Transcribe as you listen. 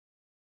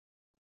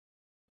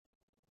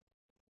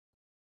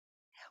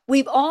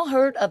We've all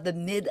heard of the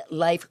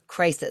midlife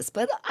crisis,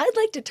 but I'd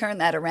like to turn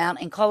that around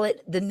and call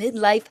it the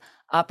midlife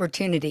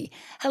opportunity.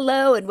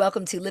 Hello, and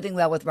welcome to Living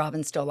Well with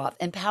Robin Stoloff,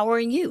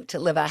 empowering you to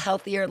live a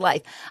healthier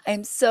life. I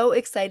am so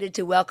excited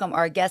to welcome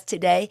our guest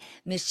today,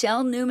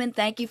 Michelle Newman.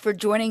 Thank you for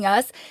joining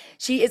us.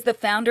 She is the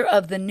founder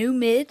of the New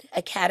Mid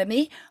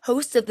Academy,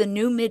 host of the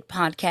New Mid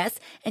podcast,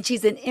 and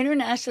she's an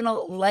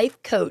international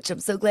life coach. I'm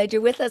so glad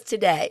you're with us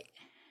today.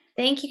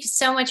 Thank you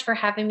so much for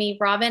having me,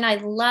 Robin. I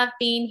love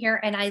being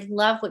here and I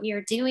love what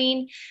you're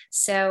doing.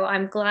 So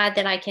I'm glad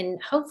that I can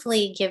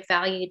hopefully give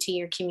value to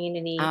your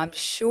community. I'm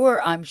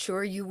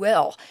sure you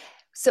will.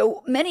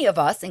 So many of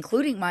us,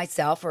 including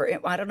myself, or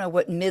I don't know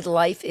what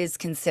midlife is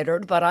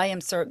considered, but I am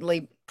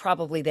certainly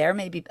probably there,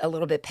 maybe a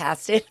little bit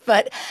past it.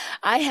 But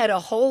I had a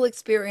whole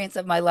experience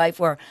of my life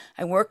where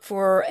I worked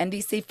for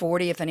NBC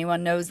 40, if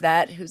anyone knows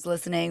that who's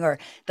listening, or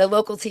the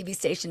local TV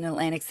station in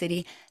Atlantic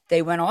City.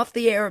 They went off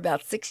the air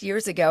about 6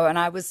 years ago, and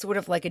I was sort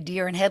of like a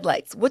deer in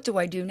headlights. What do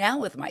I do now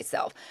with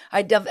myself?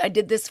 I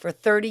did this for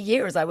 30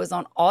 years. I was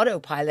on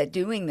autopilot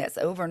doing this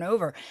over and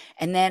over.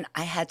 And then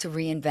I had to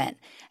reinvent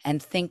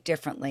and think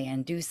differently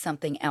and do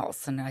something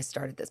else. And I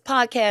started this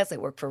podcast. I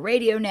work for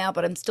radio now,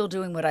 but I'm still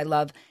doing what I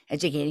love,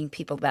 educating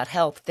people about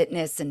health,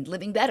 fitness, and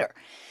living better.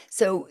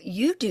 So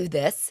you do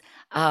this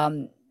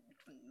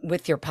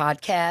with your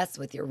podcast,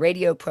 with your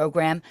radio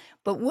program.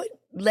 But what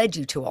led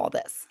you to all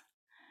this?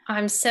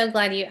 I'm so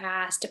glad you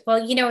asked.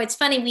 Well, it's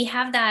funny. We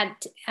have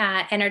that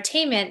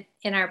entertainment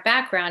in our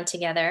background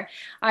together.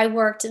 I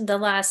worked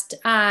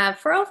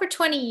for over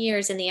 20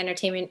 years in the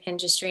entertainment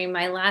industry.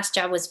 My last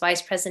job was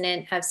vice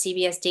president of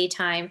CBS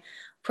daytime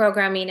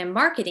programming and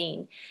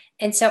marketing.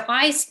 And so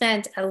I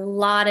spent a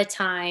lot of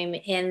time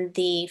in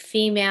the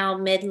female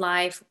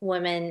midlife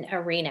women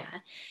arena.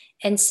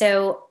 And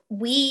so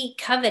we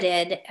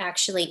coveted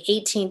actually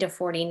 18 to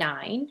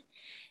 49.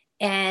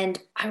 And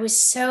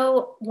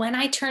when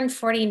I turned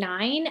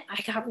 49,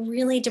 I got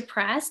really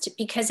depressed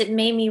because it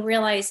made me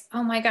realize,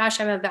 oh my gosh,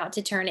 I'm about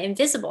to turn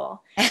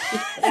invisible.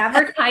 Because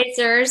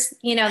advertisers,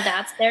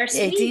 that's their 18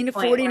 sweet to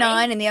point, right?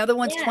 49, and the other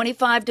one's Yeah.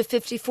 25 to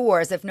 54,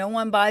 as if no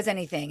one buys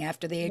anything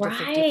after the age of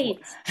 54. Right.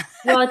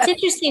 Well, it's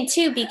interesting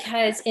too,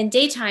 because in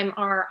daytime,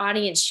 our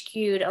audience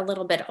skewed a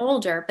little bit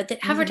older, but the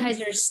Hmm.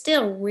 advertisers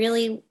still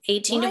really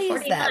 18 Why to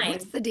is that?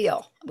 What's 49. the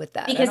deal with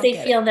that? I Because don't they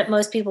get it. feel that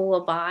most people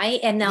will buy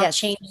and they'll Yes,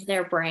 change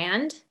their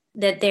brand,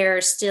 that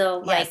they're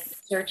still like yes,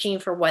 searching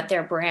for what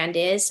their brand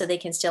is so they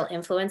can still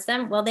influence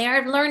them. Well, they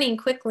are learning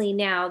quickly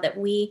now that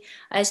we,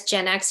 as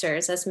Gen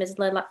Xers, as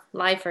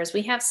midlifers,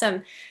 we have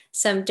some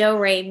do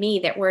re mi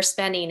that we're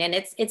spending, and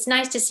it's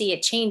nice to see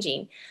it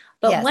changing.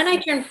 But when yes.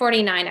 I turned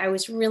 49, I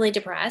was really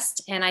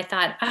depressed and I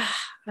thought,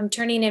 I'm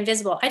turning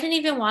invisible. I didn't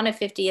even want a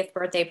 50th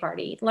birthday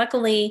party.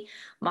 Luckily,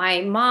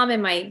 my mom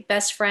and my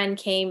best friend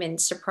came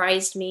and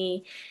surprised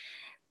me,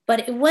 but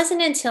it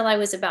wasn't until I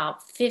was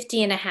about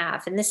 50 and a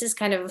half, and this is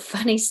kind of a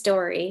funny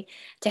story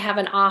to have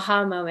an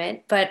aha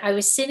moment. But I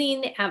was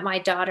sitting at my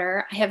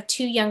daughter. I have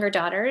two younger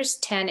daughters,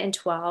 10 and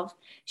 12.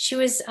 She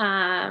was,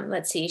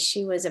 let's see,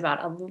 she was about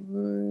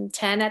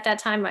 10 at that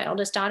time, my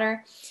oldest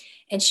daughter,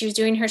 and she was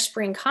doing her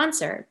spring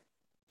concert.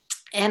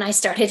 And I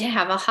started to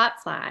have a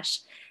hot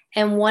flash.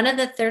 And one of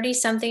the 30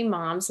 something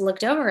moms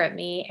looked over at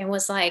me and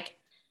was like,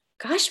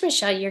 gosh,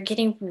 Michelle, you're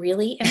getting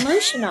really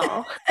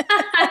emotional.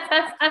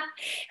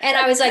 And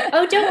I was like,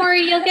 oh, don't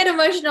worry, you'll get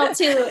emotional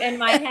too in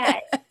my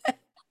head.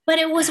 But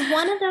it was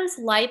one of those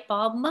light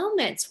bulb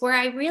moments where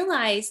I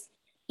realized,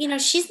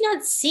 she's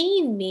not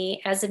seeing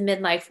me as a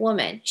midlife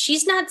woman.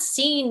 She's not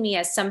seeing me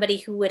as somebody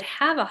who would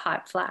have a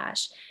hot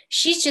flash.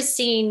 She's just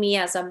seeing me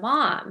as a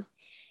mom.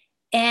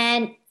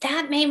 And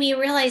that made me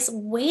realize,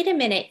 wait a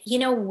minute,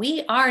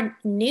 we are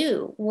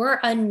new. We're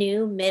a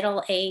new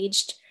middle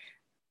aged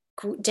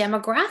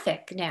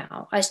demographic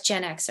now as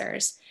Gen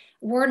Xers.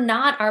 We're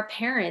not our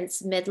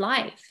parents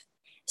midlife.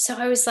 So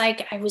I was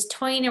like, I was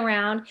toying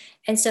around.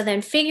 And so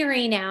then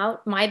figuring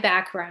out my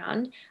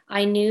background,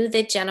 I knew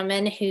the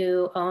gentleman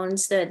who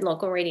owns the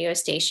local radio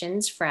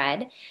stations,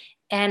 Fred.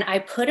 And I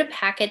put a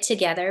packet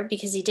together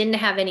because he didn't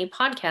have any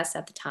podcasts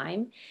at the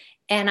time.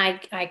 And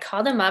I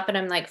called him up and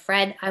I'm like,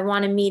 Fred, I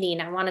want a meeting.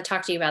 I want to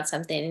talk to you about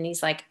something. And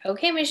he's like,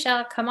 okay,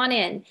 Michelle, come on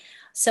in.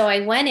 So I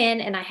went in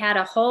and I had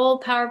a whole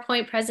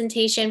PowerPoint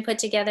presentation put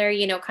together,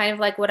 kind of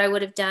like what I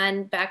would have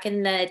done back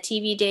in the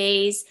TV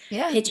days,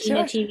 Yeah, pitching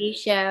a sure. TV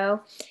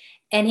show.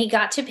 And he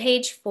got to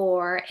page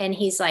 4 and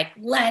he's like,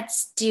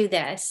 let's do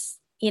this.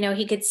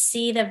 He could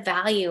see the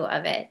value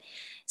of it.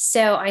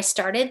 So I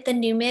started the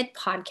New Mid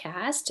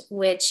podcast,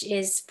 which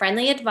is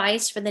friendly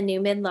advice for the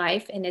new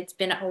midlife, and it's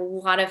been a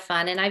lot of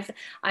fun. And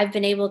I've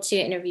been able to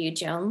interview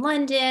Joan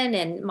London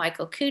and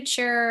Michael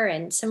Kuchar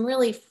and some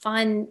really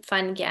fun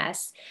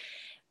guests,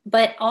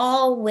 but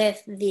all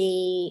with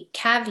the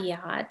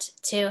caveat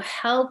to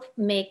help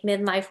make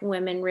midlife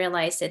women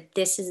realize that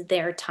this is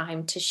their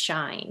time to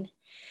shine.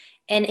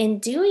 And in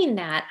doing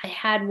that, I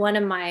had one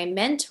of my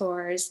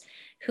mentors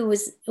who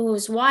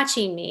was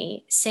watching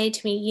me say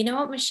to me, you know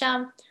what,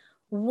 Michelle,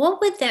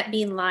 what would that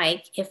be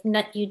like if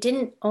not, you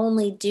didn't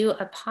only do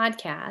a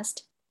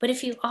podcast, but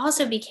if you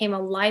also became a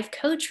life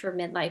coach for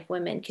midlife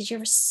women because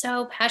you're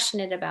so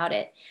passionate about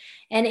it.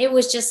 And it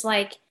was just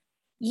like,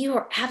 you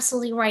are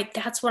absolutely right.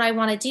 That's what I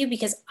want to do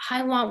because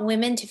I want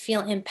women to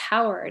feel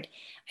empowered.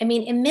 I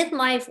mean, in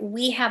midlife,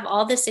 we have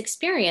all this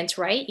experience,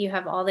 right? You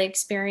have all the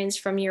experience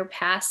from your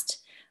past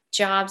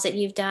jobs that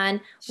you've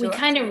done. We Sure.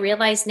 kind of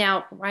realize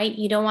now, right?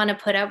 You don't want to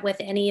put up with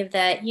any of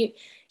the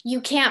you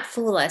can't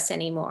fool us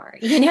anymore.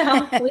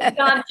 We've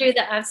gone through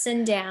the ups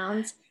and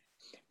downs,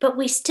 but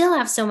we still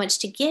have so much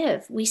to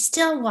give. We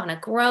still want to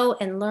grow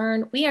and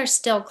learn. We are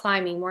still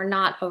climbing. We're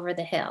not over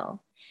the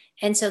hill.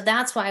 And so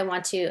that's why I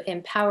want to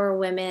empower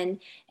women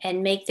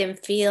and make them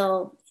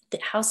feel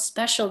how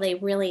special they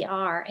really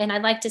are. And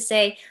I'd like to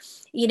say,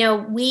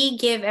 we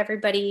give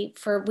everybody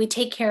we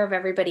take care of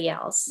everybody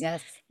else.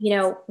 Yes.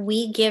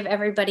 We give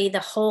everybody the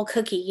whole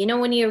cookie.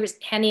 When you're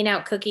handing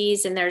out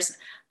cookies and there's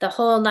the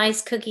whole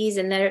nice cookies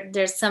and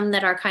there's some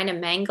that are kind of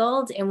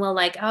mangled and we'll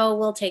like, oh,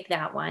 we'll take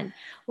that one.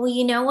 Well,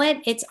 you know what?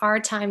 It's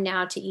our time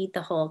now to eat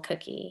the whole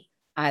cookie.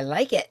 I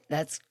like it.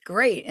 That's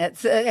great.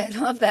 I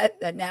love that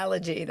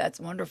analogy. That's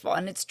wonderful.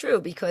 And it's true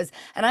because,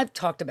 and I've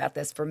talked about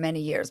this for many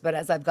years, but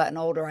as I've gotten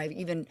older, I've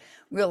even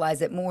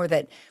realized it more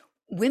that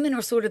women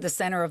are sort of the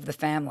center of the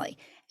family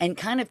and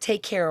kind of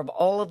take care of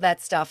all of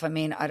that stuff. I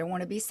mean, I don't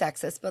want to be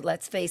sexist, but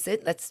let's face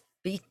it, let's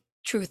be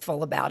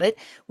truthful about it.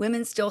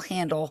 Women still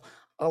handle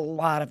a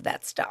lot of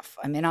that stuff.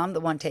 I mean, I'm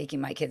the one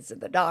taking my kids to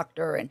the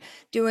doctor and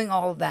doing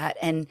all of that.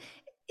 And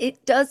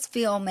it does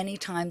feel many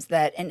times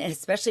that, and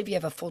especially if you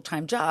have a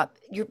full-time job,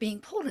 you're being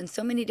pulled in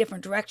so many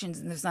different directions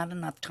and there's not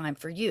enough time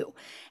for you.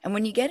 And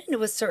when you get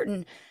into a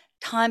certain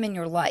time in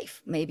your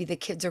life, maybe the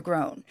kids are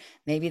grown,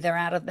 maybe they're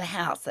out of the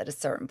house at a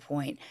certain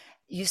point,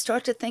 you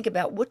start to think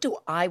about, what do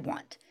I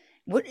want?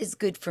 What is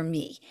good for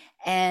me?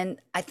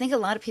 And I think a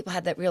lot of people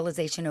had that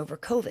realization over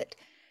COVID.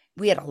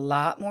 We had a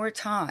lot more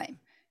time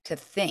to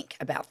think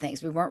about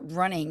things. We weren't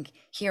running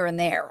here and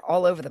there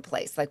all over the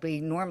place like we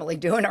normally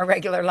do in our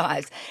regular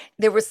lives.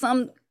 There were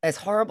some, as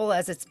horrible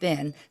as it's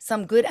been,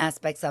 some good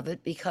aspects of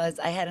it because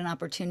I had an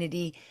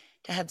opportunity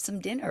to have some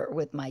dinner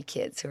with my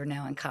kids who are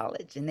now in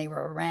college and they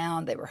were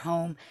around, they were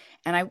home,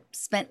 and I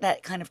spent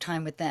that kind of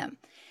time with them.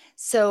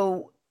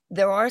 So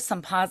there are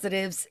some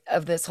positives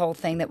of this whole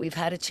thing that we've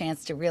had a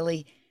chance to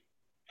really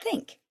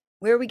think,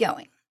 where are we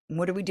going?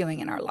 What are we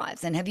doing in our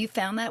lives? And have you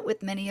found that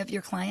with many of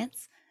your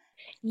clients?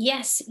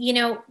 Yes,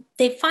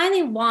 they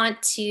finally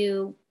want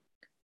to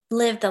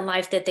live the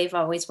life that they've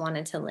always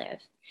wanted to live.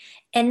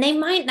 And they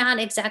might not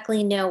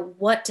exactly know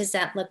what does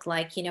that look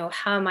like,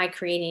 how am I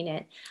creating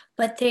it?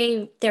 But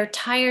they're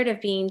tired of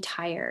being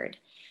tired.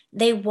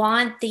 They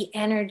want the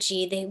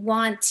energy, they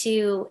want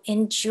to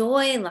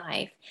enjoy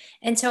life.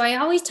 And so I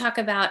always talk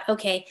about,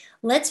 okay,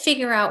 let's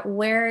figure out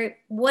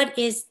what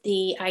is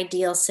the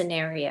ideal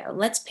scenario.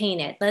 Let's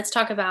paint it. Let's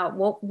talk about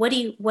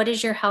what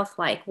is your health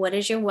like? What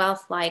is your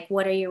wealth like?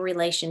 What are your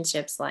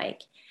relationships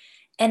like?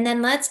 And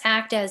then let's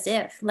act as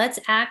if. Let's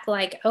act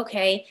like,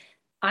 okay,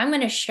 I'm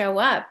going to show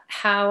up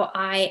how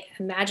I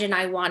imagine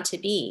I want to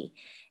be.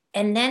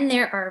 And then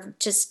there are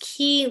just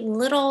key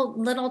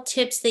little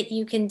tips that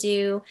you can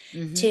do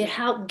Hmm. to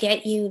help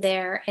get you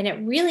there. And it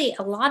really,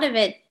 a lot of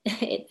it,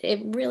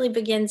 it really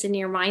begins in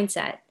your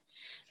mindset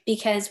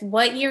because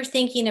what you're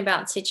thinking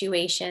about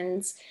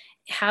situations,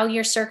 how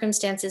your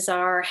circumstances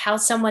are, how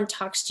someone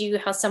talks to you,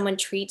 how someone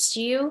treats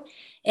you,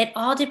 it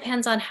all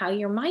depends on how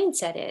your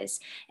mindset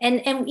is.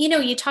 And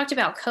you talked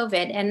about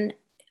COVID and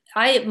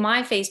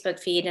my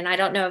Facebook feed, and I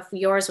don't know if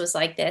yours was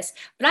like this,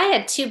 but I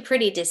had two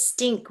pretty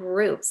distinct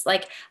groups.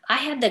 Like I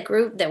had the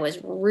group that was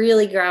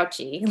really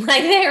grouchy.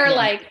 Like they were Yeah.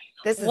 like,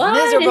 This is what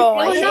is miserable.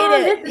 I going hate on?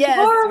 it. This is Yes,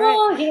 right.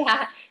 horrible.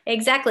 Yeah,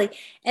 exactly.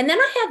 And then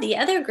I had the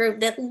other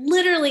group that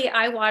literally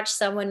I watched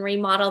someone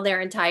remodel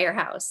their entire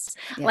house.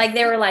 Yes. Like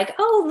they were like,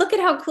 oh, look at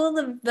how cool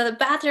the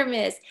bathroom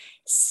is.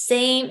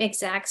 Same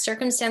exact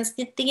circumstance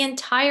that the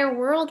entire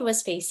world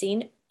was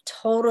facing,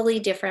 totally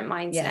different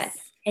mindset. Yes.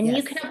 And you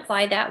Yes. can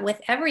apply that with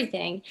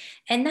everything.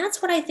 And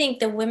that's what I think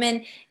the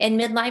women in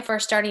midlife are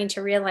starting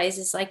to realize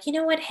is like, you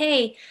know what?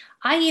 Hey,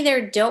 I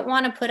either don't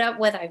want to put up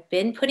what I've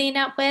been putting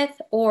up with,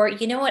 or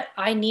you know what?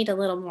 I need a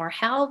little more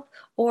help.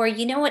 Or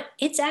you know what?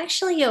 It's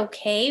actually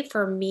okay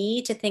for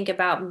me to think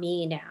about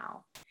me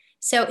now.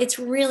 So it's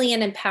really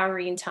an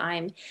empowering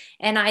time.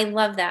 And I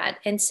love that.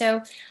 And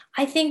so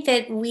I think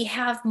that we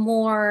have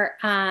more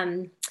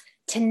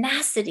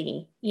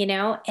tenacity,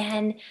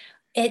 and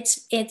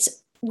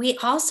we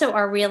also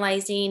are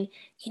realizing,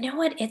 you know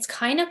what, it's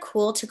kind of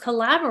cool to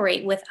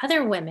collaborate with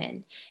other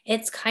women.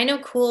 It's kind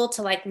of cool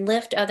to like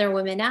lift other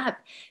women up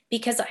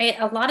because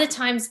a lot of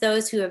times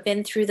those who have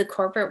been through the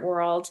corporate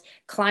world,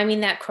 climbing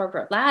that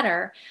corporate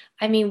ladder,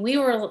 I mean, we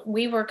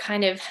were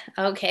kind of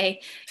okay,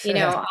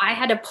 I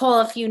had to pull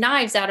a few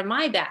knives out of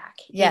my back,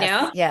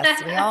 Yes.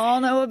 Yes. We all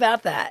know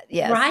about that.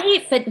 Yes.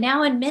 Right. But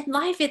now in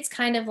midlife, it's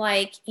kind of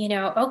like,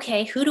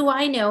 okay, who do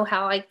I know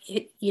how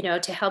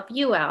to help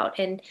you out?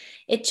 And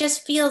it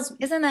just feels,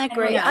 Isn't that I don't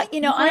great?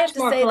 know, I have much to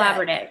more say that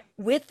collaborative.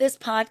 with this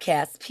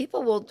podcast,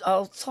 people will,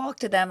 I'll talk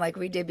to them like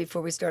we did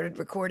before we started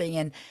recording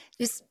and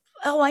just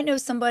oh, I know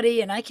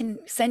somebody and I can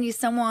send you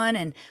someone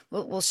and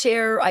we'll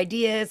share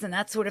ideas and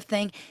that sort of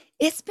thing.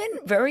 It's been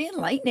very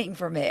enlightening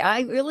for me.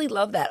 I really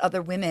love that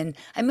other women.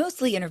 I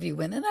mostly interview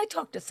women. I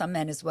talk to some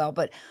men as well,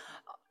 but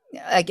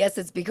I guess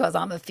it's because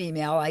I'm a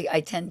female. I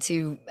tend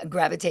to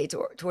gravitate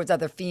towards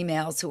other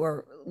females who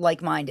are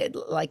like-minded,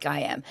 like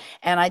I am.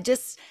 And I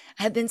just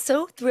have been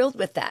so thrilled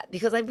with that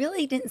because I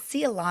really didn't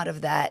see a lot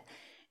of that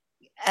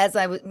as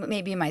I was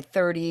maybe in my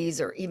 30s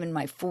or even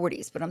my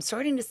 40s, but I'm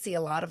starting to see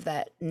a lot of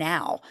that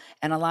now.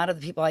 And a lot of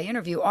the people I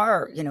interview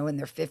are, in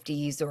their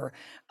 50s or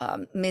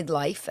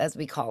midlife, as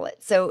we call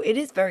it. So it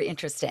is very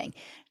interesting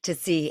to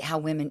see how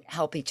women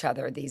help each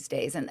other these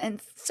days,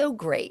 and so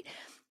great.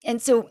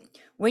 And so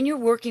when you're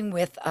working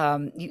with,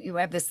 you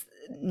have this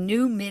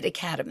new mid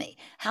academy.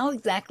 How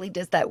exactly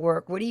does that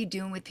work? What are you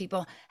doing with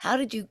people? How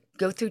did you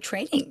go through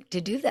training to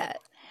do that?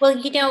 Well,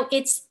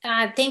 it's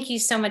thank you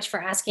so much for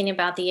asking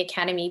about the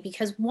Academy,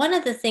 because one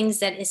of the things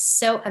that is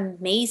so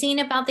amazing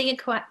about the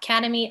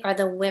Academy are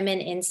the women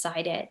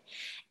inside it.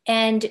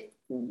 And,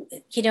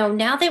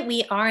 now that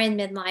we are in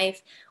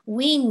midlife,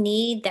 we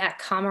need that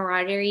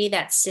camaraderie,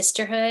 that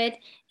sisterhood,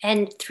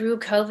 and through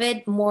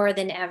COVID more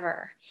than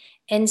ever.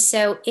 And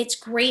so it's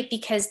great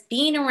because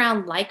being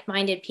around like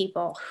minded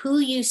people, who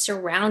you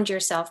surround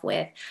yourself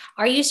with,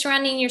 are you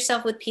surrounding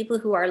yourself with people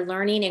who are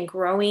learning and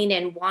growing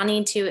and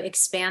wanting to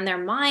expand their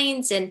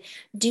minds and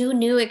do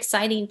new,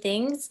 exciting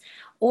things?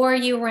 Or are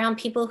you around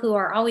people who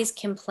are always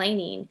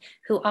complaining,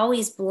 who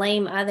always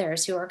blame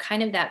others, who are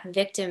kind of that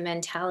victim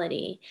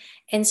mentality?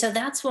 And so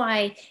that's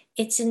why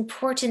it's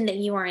important that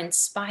you are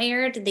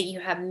inspired, that you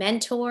have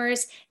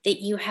mentors,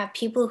 that you have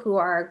people who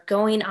are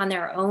going on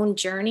their own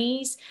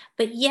journeys,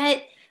 but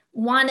yet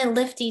want to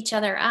lift each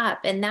other up.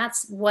 And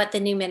that's what the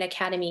Newman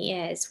Academy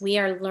is. We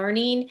are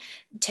learning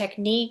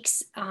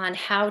techniques on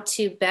how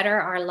to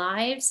better our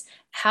lives,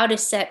 how to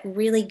set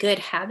really good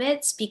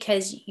habits,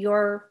 because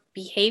your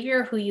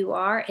behavior, who you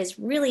are, is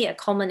really a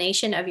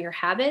culmination of your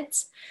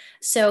habits.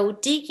 So,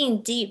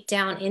 digging deep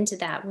down into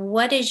that,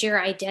 what is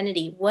your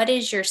identity? What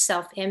is your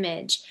self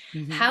image?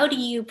 Hmm. How do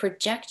you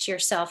project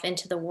yourself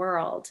into the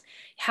world?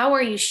 How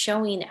are you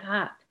showing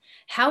up?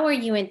 How are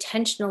you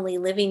intentionally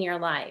living your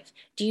life?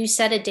 Do you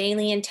set a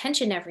daily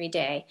intention every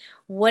day?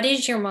 What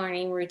is your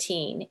morning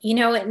routine?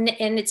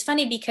 And it's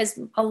funny because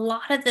a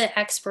lot of the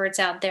experts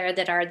out there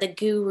that are the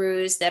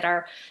gurus, that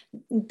are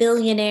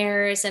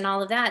billionaires and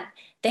all of that,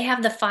 they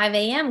have the 5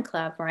 a.m.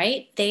 club,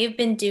 right? They've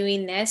been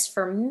doing this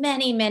for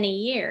many, many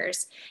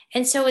years.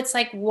 And so it's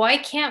like, why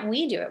can't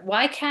we do it?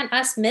 Why can't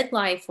us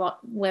midlife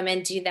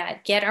women do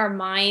that? Get our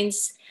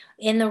minds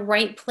in the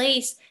right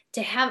place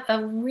to have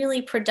a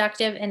really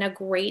productive and a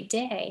great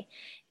day.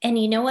 And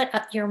you know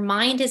what? Your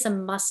mind is a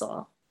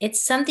muscle.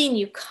 It's something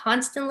you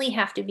constantly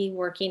have to be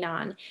working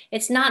on.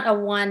 It's not a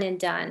one and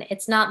done.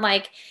 It's not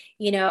like,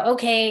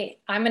 okay,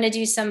 I'm going to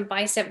do some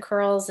bicep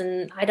curls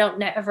and I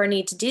don't ever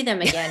need to do them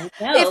again.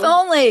 If No, you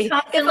only, if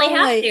constantly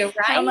have only, to,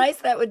 how right? nice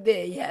that would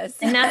be. Yes.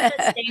 And that's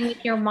the same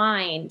with your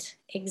mind.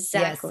 Yes.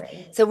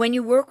 Exactly. So when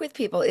you work with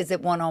people, is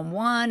it one on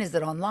one? Is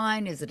it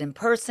online? Is it in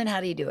person?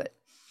 How do you do it?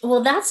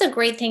 Well, that's a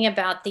great thing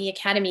about the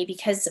Academy,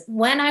 because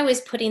when I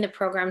was putting the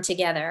program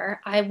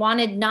together, I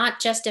wanted not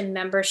just a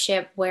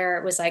membership where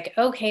it was like,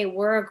 okay,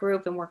 we're a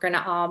group and we're going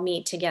to all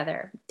meet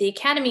together. The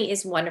Academy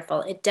is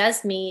wonderful. It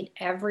does meet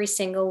every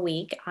single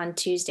week on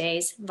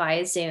Tuesdays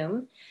via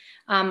Zoom.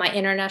 My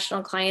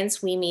international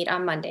clients, we meet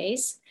on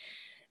Mondays,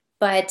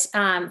 but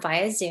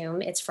via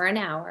Zoom, it's for an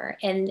hour.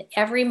 And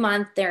every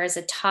month there is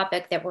a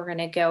topic that we're going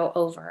to go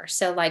over.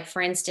 So, like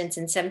for instance,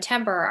 in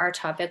September, our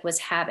topic was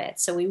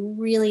habits. So we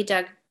really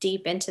dug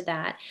deep into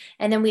that.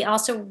 And then we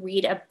also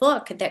read a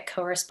book that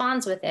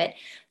corresponds with it.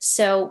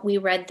 So we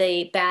read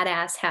The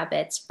Badass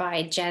Habits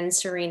by Jen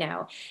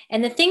Serino.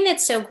 And the thing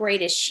that's so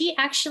great is she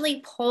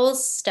actually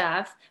pulls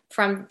stuff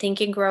from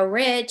Think and Grow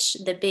Rich,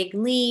 The Big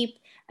Leap,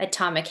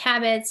 Atomic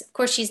Habits. Of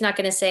course, she's not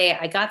going to say,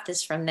 I got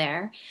this from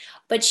there,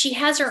 but she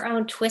has her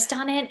own twist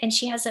on it, and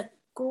she has a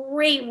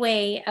great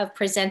way of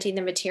presenting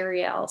the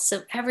material.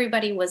 So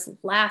everybody was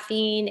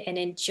laughing and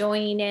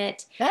enjoying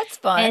it. That's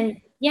fun. And It's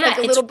like yeah, a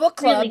it's little book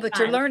club, really but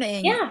you're fun.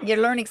 learning, Yeah, you're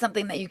learning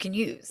something that you can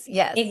use.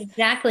 Yes.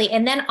 exactly.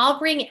 And then I'll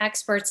bring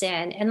experts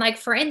in. And like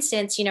for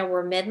instance,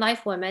 we're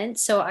midlife women,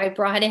 so I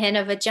brought in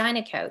a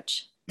vagina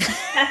coach.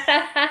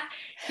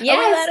 Are we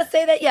allowed Yes, to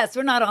say that? Yes,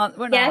 we're not on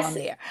yes.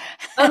 the air.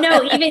 Oh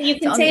no, even you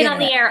It's can on say the it on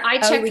the internet. air. I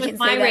Oh, checked we with can say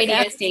my that now.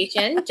 radio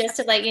station just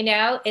to let you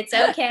know it's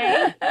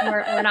okay.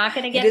 We're not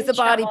going to It get is in a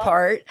body trouble.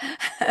 part.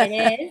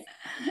 It is.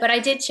 But I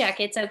did check.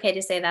 It's okay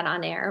to say that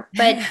on air.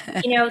 But,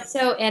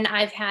 and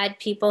I've had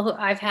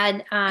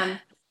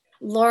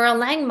Laura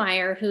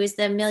Langmeyer, who is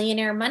the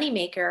millionaire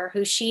moneymaker,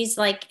 who she's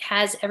like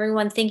has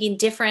everyone thinking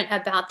different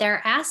about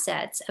their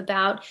assets,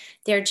 about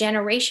their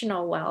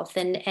generational wealth,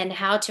 and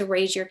how to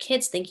raise your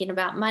kids thinking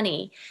about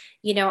money.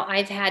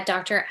 I've had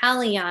Dr.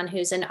 Ali on,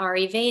 who's an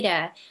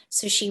Ayurveda.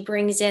 So she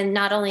brings in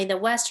not only the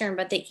Western,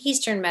 but the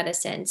Eastern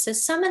medicine. So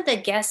some of the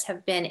guests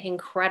have been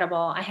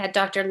incredible. I had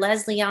Dr.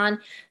 Leslie on,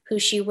 who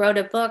she wrote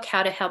a book,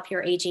 How to Help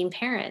Your Aging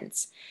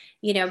Parents.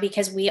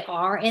 because we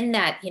are in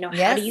that,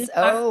 Yes.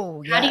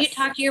 Oh, how do you yes.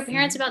 talk to your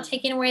parents Mhm. about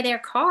taking away their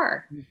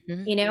car?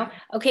 Mhm.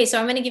 Okay, so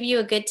I'm going to give you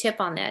a good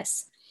tip on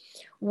this.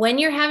 When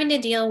you're having to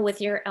deal with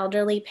your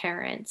elderly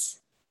parents,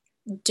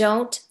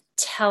 don't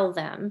tell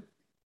them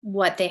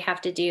what they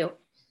have to do.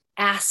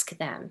 Ask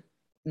them.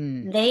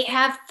 Mm. They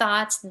have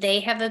thoughts,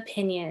 they have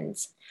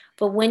opinions.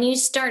 But when you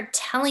start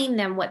telling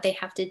them what they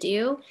have to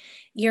do,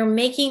 you're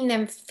making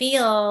them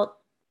feel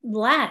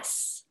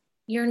less.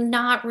 You're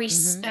not Mhm.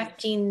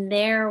 respecting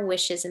their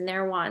wishes and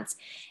their wants.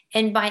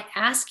 And by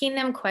asking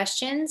them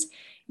questions,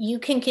 you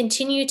can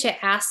continue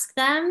to ask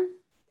them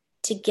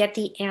to get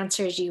the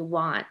answers you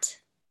want.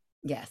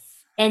 Yes.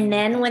 I And love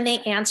then that. when they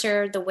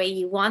answer the way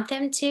you want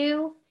them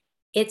to,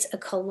 it's a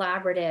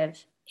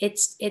collaborative.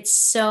 It's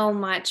so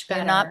much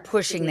You're not better to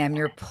pushing do them,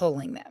 you're that.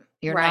 pulling them.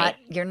 Right.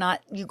 You're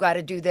not, you got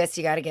to do this,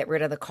 you got to get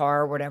rid of the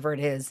car, whatever it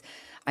is.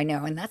 I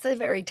know. And that's a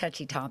very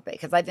touchy topic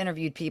because I've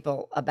interviewed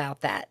people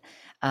about that.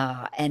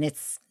 And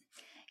it's,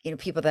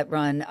 people that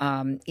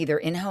run either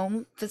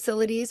in-home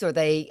facilities or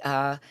they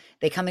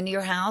come into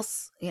your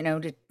house,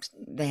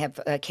 they have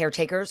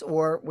caretakers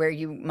or where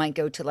you might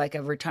go to like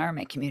a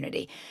retirement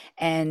community.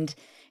 And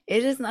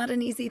it is not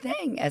an easy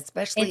thing, It's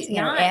especially,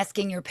 not.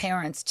 asking your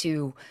parents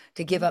to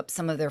give up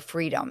some of their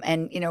freedom.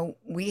 And,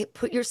 we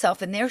put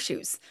yourself in their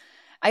shoes.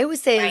 I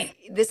always Right.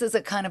 say this is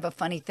a kind of a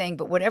funny thing,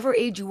 but whatever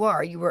age you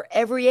were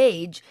every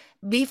age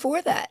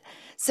before that.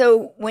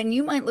 So when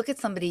you might look at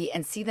somebody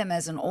and see them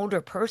as an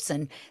older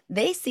person,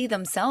 they see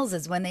themselves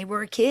as when they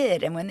were a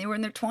kid and when they were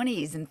in their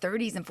 20s and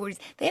 30s and 40s.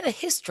 They have a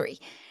history.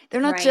 They're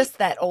not Right. just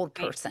that old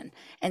Right. person.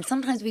 And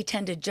sometimes we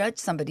tend to judge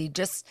somebody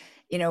just,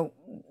 you know,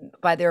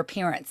 by their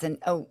appearance and,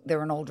 oh,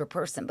 they're an older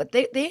person. But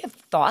they have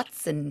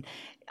thoughts and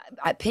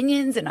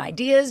opinions and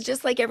ideas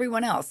just like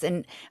everyone else.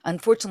 And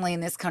unfortunately, in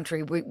this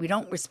country, we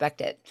don't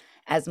respect it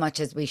as much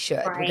as we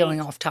should. We're going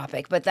Right. off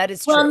topic, but that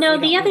is Well, true. We no,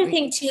 the don't, other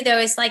thing too, though,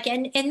 is like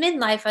in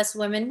midlife, us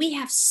women, we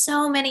have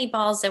so many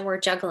balls that we're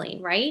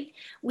juggling, right?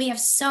 We have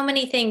so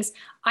many things.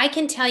 I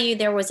can tell you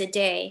there was a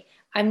day,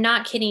 I'm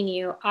not kidding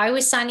you, I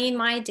was signing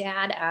my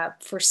dad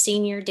up for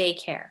senior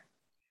daycare,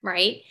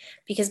 right?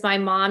 Because my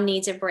mom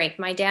needs a break.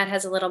 My dad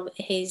has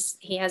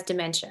he has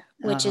dementia,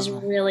 which is oh,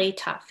 really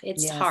tough.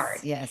 It's yes, hard.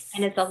 And yes.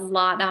 it's a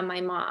lot on my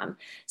mom.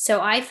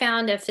 So I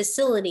found a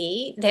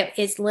facility that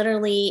is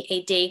literally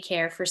a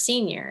daycare for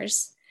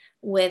seniors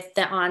with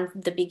the on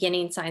the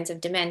beginning signs of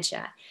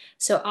dementia.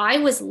 So I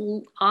was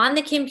on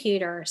the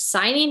computer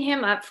signing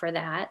him up for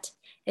that.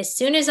 As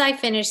soon as I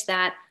finished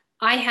that,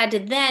 I had to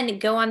then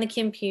go on the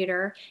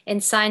computer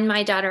and sign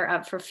my daughter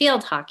up for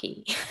field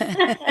hockey.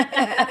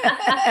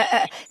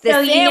 The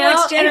So, sandwich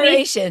I mean,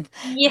 generation.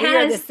 We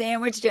are the yes,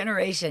 sandwich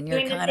generation. You're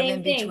doing the kind of in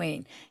same thing.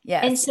 between.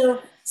 And Yes.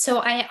 so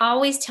I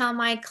always tell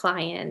my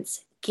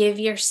clients, give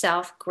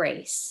yourself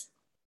grace.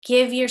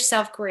 Give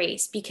yourself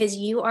grace because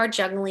you are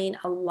juggling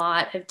a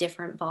lot of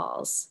different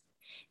balls.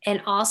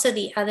 And also,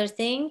 the other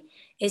thing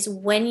is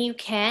when you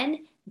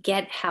can,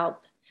 get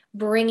help.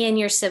 Bring in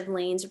your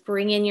siblings,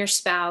 bring in your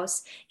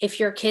spouse. If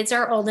your kids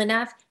are old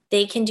enough,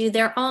 they can do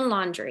their own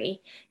laundry,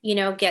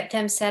 get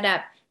them set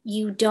up.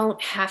 You don't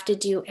have to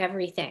do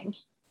everything.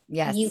 You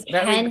Yes,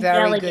 very, can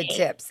very good delegate.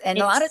 tips. And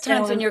a lot of It's so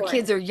times when your important,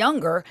 kids are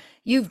younger,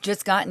 you've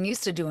just gotten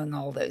used to doing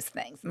all those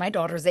things. My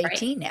daughter's right?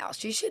 18 now.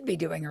 She should be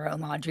doing her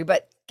own laundry,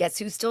 but guess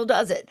who still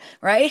does it,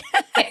 right?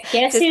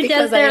 Guess Just who does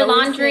because I their always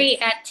say,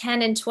 laundry at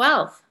 10 and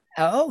 12?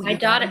 oh, My you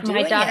got daughter, them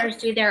my doing it. daughters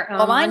do their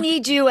Well, own I laundry.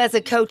 need you as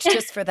a coach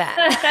just for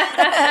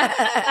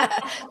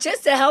that.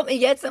 Just to help me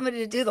get somebody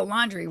to do the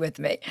laundry with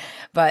me.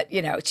 But,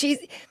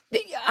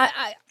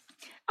 I,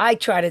 I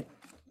try to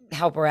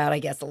help her out, I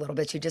guess, a little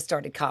bit. She just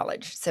started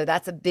college. So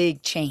that's a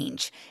big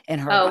change in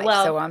her Oh, life.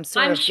 So well, I'm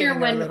sort of giving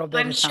her a little bit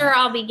I'm of sure time.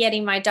 I'll be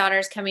getting my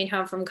daughters coming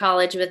home from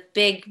college with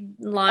big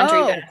laundry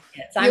Oh,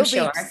 baskets, I'm you'll be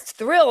sure.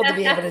 thrilled to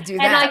be able to do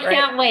And I that, right?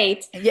 can't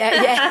wait.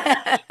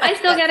 Yeah, I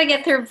still yeah. got to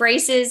get through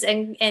braces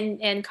and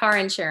car Well,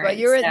 insurance.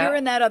 So, you're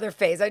in that other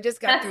phase. I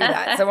just got through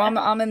that. So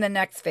I'm in the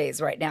next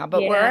phase right now.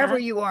 But wherever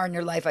yeah, you are in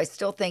your life, I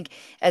still think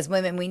as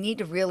women, we need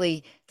to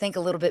really think a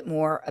little bit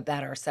more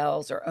about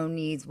ourselves, our own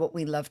needs, what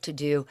we love to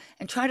do,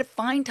 and try to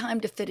find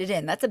time to fit it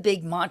in. That's a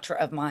big mantra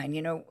of mine.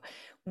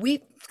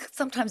 We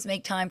sometimes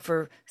make time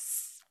for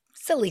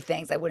silly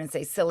things. I wouldn't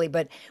say silly,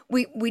 but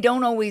we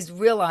don't always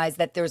realize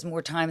that there's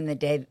more time in the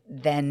day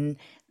than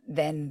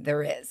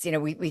there is.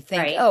 We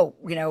think, right, oh,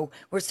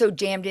 we're so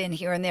jammed in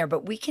here and there,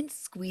 but we can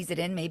squeeze it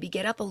in, maybe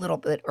get up a little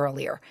bit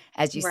earlier,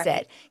 as you right,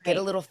 said, get a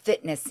right. little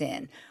fitness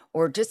in,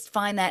 or just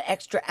find that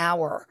extra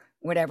hour,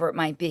 whatever it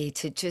might be,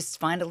 to just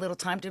find a little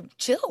time to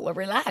chill or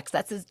relax.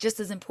 Just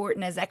as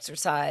important as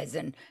exercise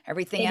and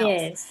everything It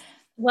else. is.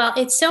 Well,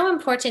 it's so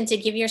important to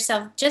give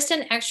yourself just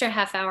an extra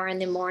half hour in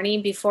the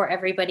morning before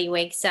everybody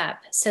wakes up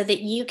so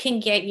that you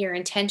can get your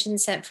intention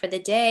set for the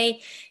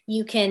day.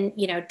 You can,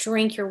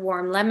 drink your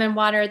warm lemon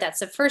water. That's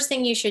the first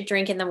thing you should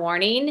drink in the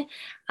morning,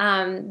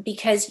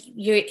 because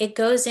it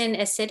goes in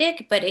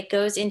acidic, but it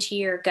goes into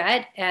your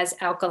gut as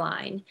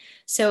alkaline.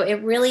 So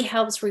it really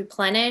helps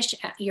replenish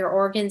your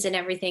organs and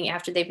everything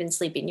after they've been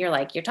sleeping.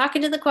 You're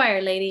talking to the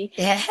choir, lady.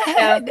 Yeah,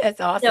 So, that's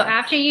so awesome.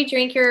 after you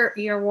drink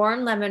your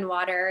warm lemon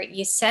water,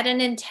 you set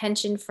an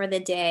intention for the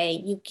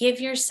day. You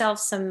give yourself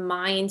some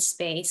mind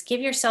space.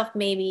 Give yourself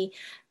maybe,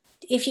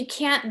 if you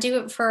can't do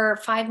it for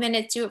 5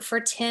 minutes, do it for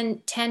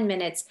ten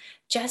minutes,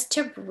 just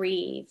to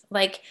breathe.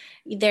 Like,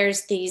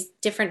 there's these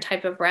different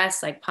type of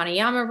breaths, like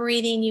pranayama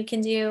breathing you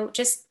can do.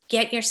 Just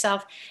get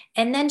yourself,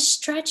 and then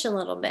stretch a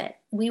little bit.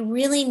 We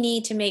really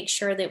need to make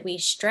sure that we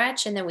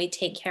stretch and then we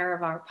take care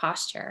of our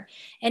posture.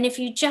 And if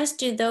you just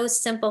do those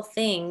simple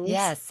things,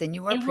 Yes, and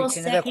you are it will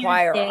preaching to the set your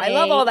choir. I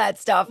love all day. that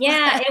stuff.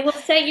 Yeah, it will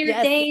set your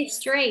Yes. day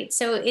straight.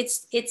 So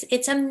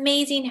it's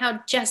amazing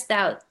how just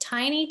that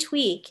tiny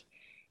tweak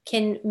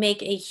can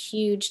make a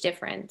huge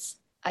difference.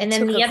 I And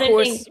then took the a other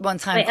course thing, one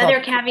time my other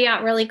called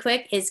caveat really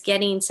quick, is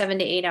getting 7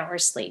 to 8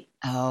 hours sleep.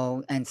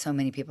 Oh, and so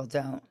many people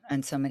don't,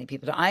 and so many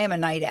people don't. I am a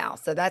night owl,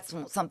 so that's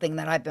something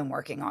that I've been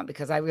working on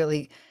because I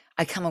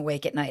come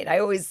awake at night. I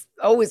always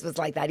was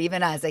like that,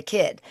 even as a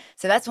kid.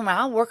 So that's when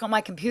I'll work on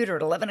my computer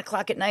at 11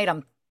 o'clock at night.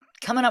 I'm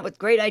coming up with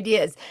great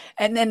ideas,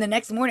 and then the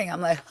next morning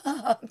I'm like,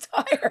 oh, I'm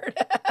tired.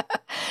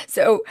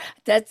 So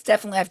that's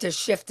definitely have to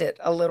shift it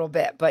a little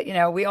bit. But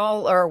we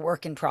all are a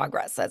work in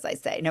progress, as I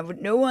say.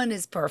 No one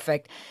is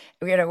perfect.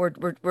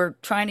 We're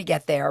trying to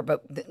get there,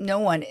 but no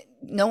one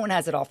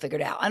has it all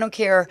figured out. I don't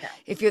care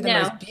if you're the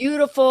No. most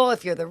beautiful,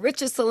 if you're the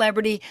richest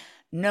celebrity,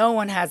 no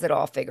one has it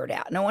all figured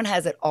out. No one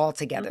has it all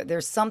together.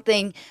 There's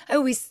something, I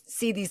always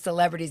see these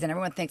celebrities and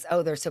everyone thinks,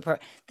 oh, they're super.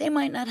 They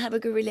might not have a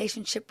good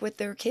relationship with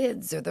their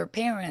kids or their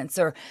parents,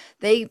 or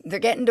they're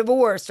getting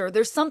divorced, or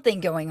there's something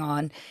going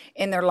on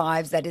in their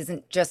lives that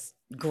isn't just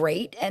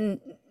great.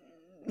 And,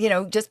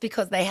 just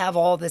because they have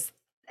all this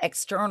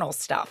external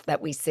stuff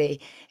that we see,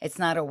 it's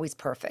not always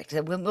perfect.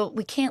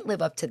 We can't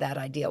live up to that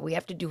ideal. We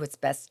have to do what's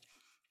best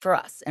for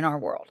us in our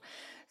world.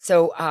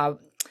 So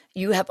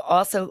you have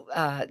also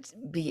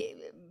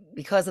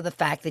because of the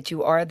fact that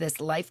you are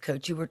this life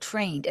coach, you were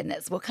trained in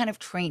this. What kind of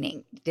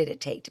training did it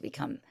take to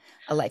become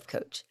a life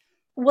coach?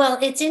 Well,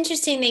 it's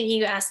interesting that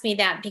you asked me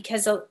that,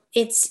 because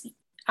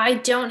I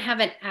don't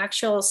have an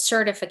actual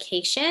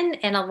certification.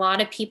 And a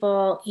lot of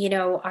people,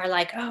 are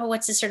like, oh,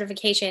 what's a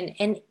certification?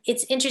 And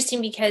it's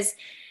interesting because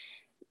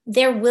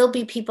there will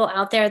be people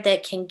out there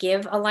that can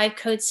give a life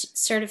coach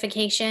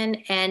certification,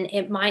 and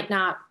it might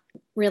not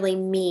really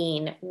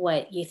mean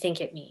what you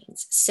think it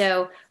means.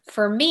 So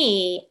for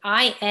me,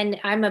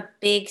 I'm a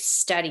big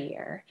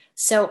studier.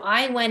 So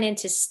I went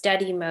into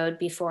study mode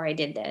before I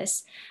did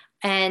this.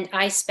 And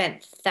I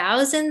spent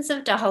thousands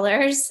of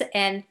dollars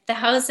and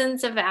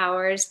thousands of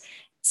hours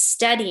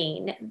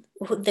studying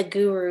the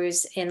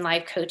gurus in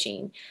life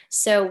coaching.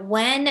 So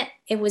when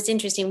it was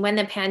interesting, when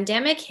the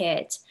pandemic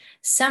hit,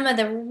 some of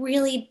the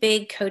really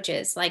big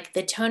coaches like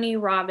the Tony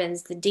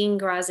Robbins, the Dean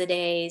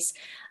Grazadehs,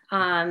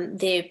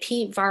 the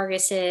Pete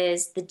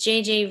Vargases, the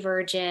JJ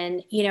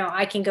Virgin,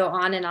 I can go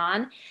on and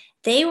on.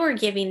 They were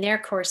giving their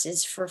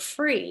courses for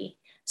free.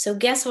 So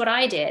guess what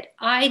I did?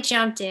 I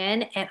jumped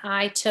in and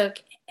I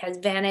took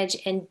advantage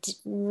and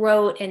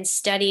wrote and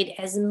studied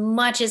as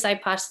much as I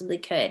possibly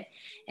could.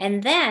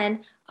 And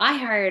then I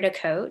hired a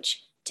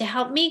coach to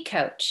help me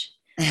coach.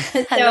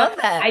 I So love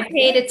that. I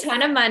paid a Yes.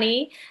 ton of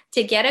money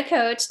to get a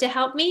coach to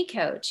help me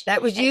coach.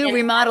 That was And you then,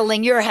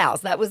 remodeling your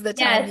house. That was the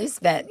time yes, you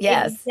spent.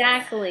 Yes. I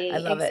exactly,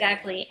 love it.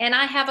 exactly. And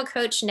I have a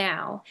coach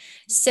now.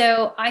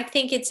 So I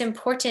think it's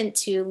important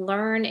to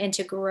learn and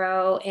to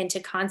grow and to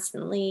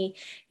constantly,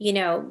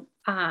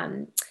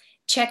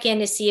 check in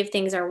to see if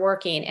things are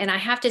working. And I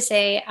have to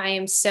say, I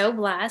am so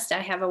blessed. I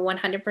have a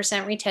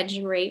 100%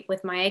 retention rate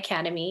with my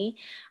academy.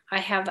 I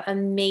have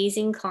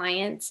amazing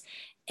clients.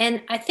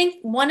 And I think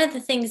one of the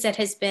things that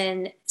has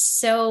been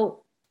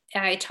so,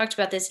 I talked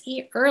about this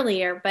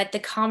earlier, but the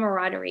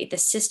camaraderie, the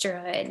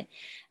sisterhood,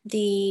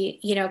 the,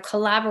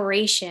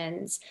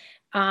 collaborations,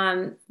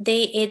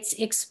 it's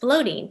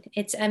exploding.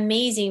 It's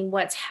amazing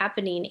what's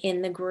happening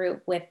in the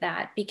group with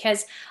that,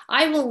 because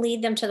I will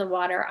lead them to the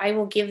water. I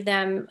will give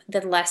them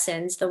the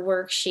lessons, the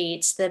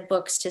worksheets, the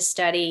books to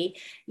study.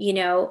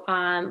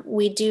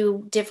 We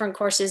do different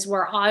courses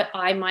where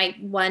I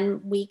might,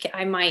 one week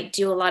I might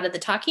do a lot of the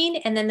talking,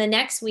 and then the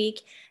next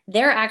week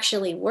they're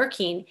actually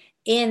working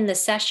in the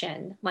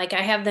session. Like,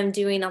 I have them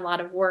doing a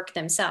lot of work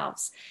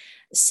themselves.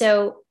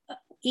 So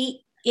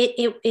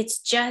it's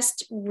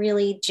just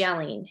really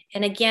gelling.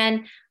 And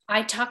again,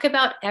 I talk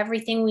about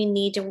everything we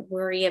need to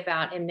worry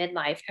about in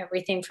midlife,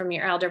 everything from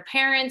your elder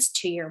parents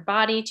to your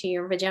body, to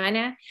your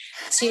vagina,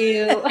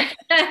 to,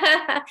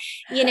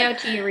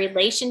 to your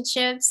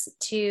relationships,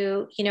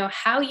 to,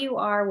 how you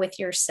are with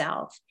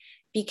yourself.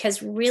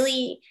 Because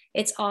really,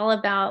 It's all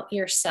about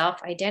your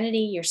self identity,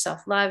 your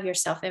self love, your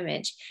self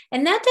image.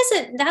 And that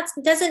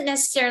doesn't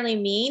necessarily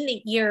mean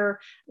that you're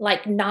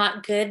like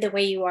not good the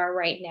way you are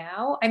right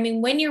now. I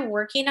mean, when you're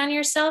working on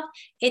yourself,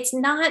 it's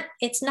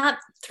not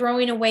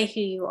throwing away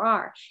who you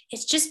are.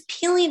 It's just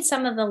peeling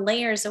some of the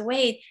layers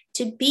away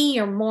to be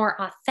your more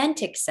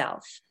authentic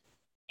self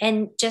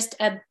and just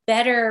a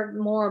better,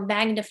 more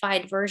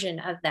magnified version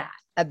of that.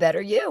 A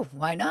better you.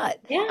 Why not?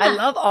 I Yeah.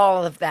 love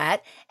all of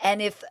that.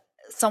 And if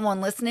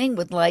someone listening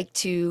would like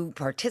to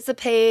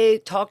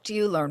participate, talk to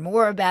you, learn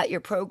more about your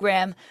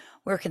program,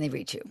 where can they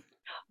reach you?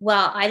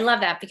 Well, I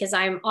love that because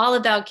I'm all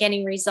about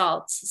getting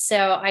results. So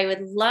I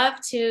would love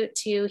to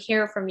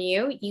hear from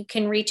you. You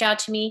can reach out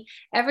to me.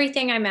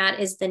 Everything I'm at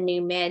is the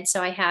new mid.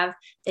 So I have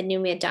the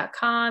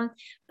newmid.com,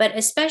 but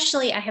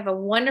especially I have a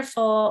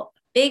wonderful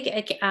big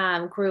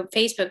group,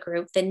 Facebook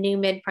group, the new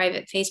mid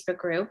private Facebook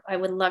group. I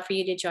would love for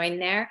you to join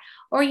there.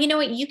 Or you know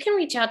what, you can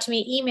reach out to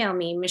me, email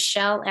me,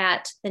 Michelle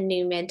at the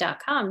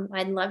thenewmid.com.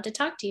 I'd love to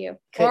talk to you.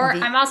 Couldn't Or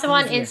be I'm also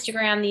on easier.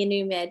 Instagram, the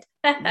new mid,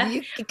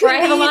 You where I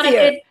couldn't have a be lot of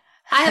easier. good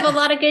I have a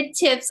lot of good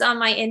tips on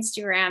my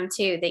Instagram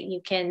too that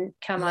you can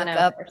come on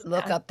over.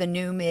 Look So, up the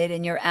new mid,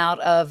 and you're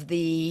out of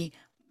the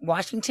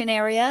Washington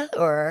area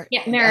or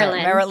yeah,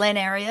 Maryland. Maryland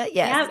area.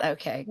 Yes. Yep.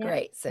 Okay, Yep.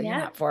 great. So you're Yep.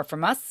 not far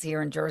from us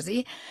here in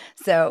Jersey.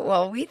 So,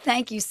 well, we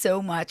thank you so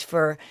much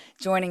for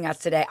joining us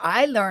today.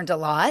 I learned a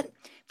lot.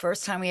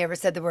 First time we ever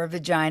said the word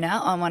vagina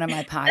on one of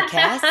my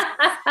podcasts.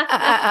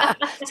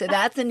 So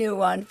that's a new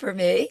one for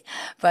me.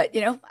 But,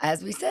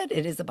 as we said,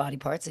 it is a body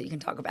part, so you can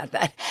talk about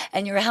that.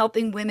 And you're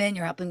helping women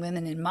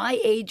in my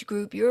age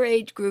group, your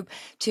age group,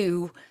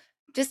 to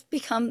just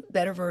become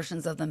better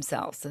versions of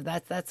themselves. So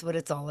that's what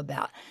it's all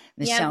about.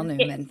 Michelle Yep.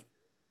 Newman.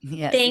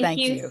 Yes, Thank thank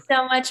you you.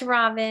 so much,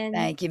 Robin.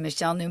 Thank you,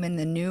 Michelle Newman,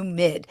 the new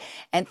mid.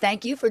 And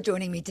thank you for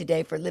joining me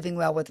today for Living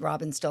Well with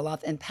Robin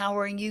Stoloff,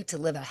 empowering you to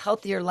live a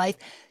healthier life.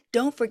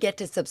 Don't forget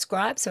to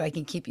subscribe so I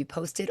can keep you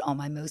posted on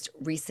my most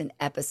recent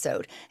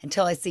episode.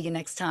 Until I see you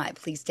next time,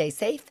 please stay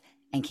safe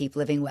and keep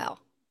living well.